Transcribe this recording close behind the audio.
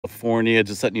California.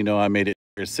 Just letting you know I made it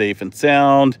here safe and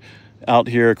sound out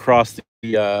here across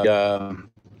the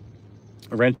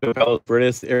Rancho Palos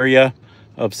Verdes area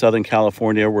of Southern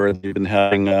California, where they've been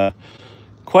having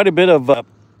quite a bit of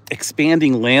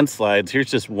expanding landslides.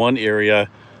 Here's just one area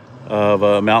of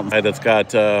a mountainside that's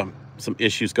got some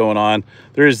issues going on.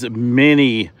 There's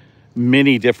many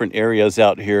different areas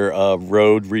out here of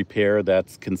road repair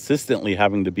that's consistently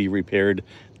having to be repaired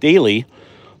daily.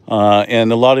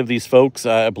 And a lot of these folks,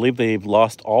 I believe they've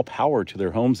lost all power to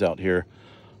their homes out here,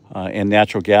 and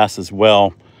natural gas as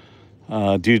well,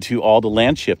 due to all the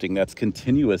land shifting that's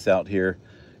continuous out here.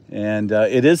 And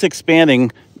it is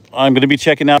expanding. I'm going to be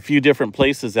checking out a few different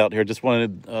places out here. Just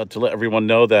wanted to let everyone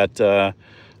know that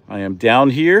I am down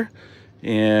here,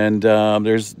 and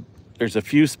there's a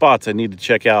few spots I need to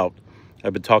check out.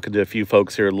 I've been talking to a few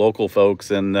folks here, local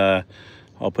folks, and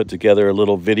I'll put together a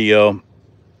little video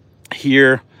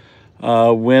here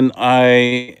when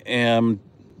I am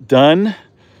done.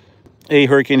 Hey,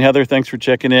 Hurricane Heather, thanks for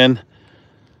checking in.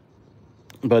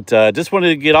 But just wanted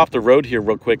to get off the road here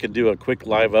real quick and do a quick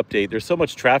live update. There's so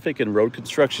much traffic and road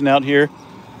construction out here.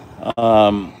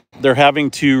 They're having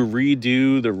to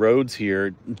redo the roads here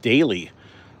daily.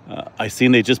 I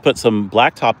seen they just put some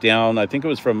blacktop down. I think it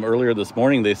was from earlier this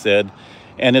morning, they said,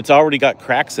 and it's already got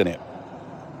cracks in it.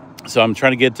 So I'm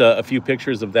trying to get a few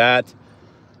pictures of that.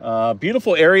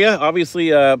 Beautiful area. Obviously,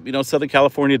 you know, Southern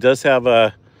California does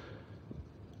have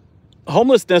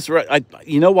homelessness.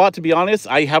 You know what, to be honest,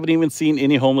 I haven't even seen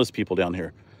any homeless people down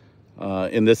here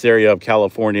in this area of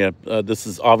California. This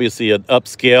is obviously an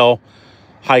upscale,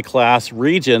 high-class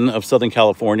region of Southern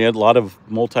California. A lot of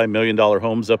multi-million-dollar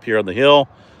homes up here on the hill.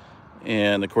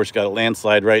 And, of course, you got a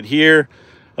landslide right here.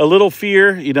 A little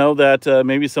fear, you know, that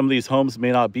maybe some of these homes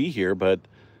may not be here, but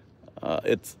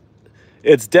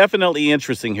it's definitely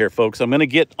interesting here, folks. I'm going to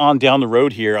get on down the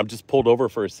road here. I'm just pulled over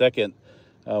for a second.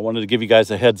 I wanted to give you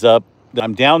guys a heads up that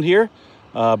I'm down here,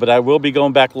 but I will be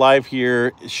going back live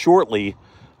here shortly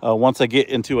once I get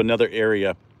into another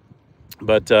area.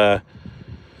 But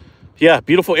yeah,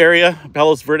 beautiful area,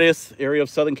 Palos Verdes area of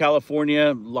Southern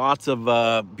California. Lots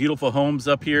of beautiful homes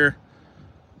up here,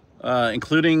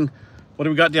 including, what do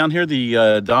we got down here?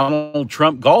 The Donald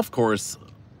Trump golf course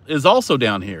is also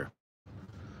down here.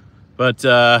 But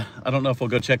I don't know if we'll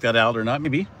go check that out or not.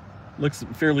 Maybe. Looks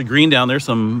fairly green down there,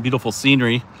 some beautiful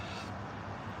scenery.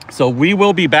 So we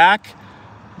will be back.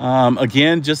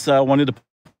 Again, just wanted to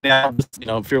point out this, you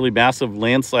know, fairly massive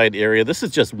landslide area. This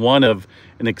is just one of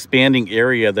an expanding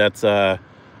area that's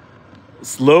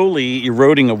slowly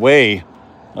eroding away.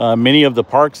 Many of the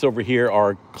parks over here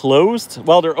are closed.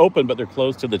 Well, they're open, but they're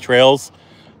closed to the trails.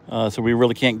 So we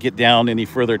really can't get down any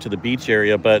further to the beach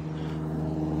area. But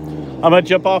I'm going to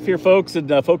jump off here, folks, and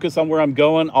focus on where I'm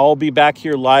going. I'll be back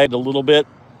here live a little bit,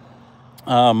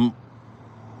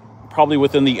 probably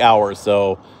within the hour.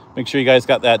 So make sure you guys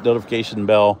got that notification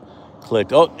bell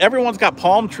clicked. Oh, everyone's got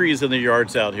palm trees in their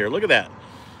yards out here. Look at that.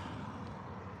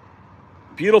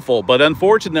 Beautiful. But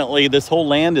unfortunately, this whole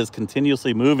land is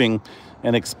continuously moving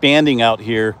and expanding out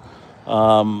here.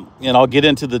 And I'll get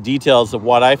into the details of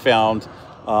what I found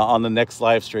on the next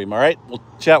live stream. All right, we'll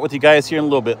chat with you guys here in a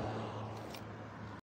little bit.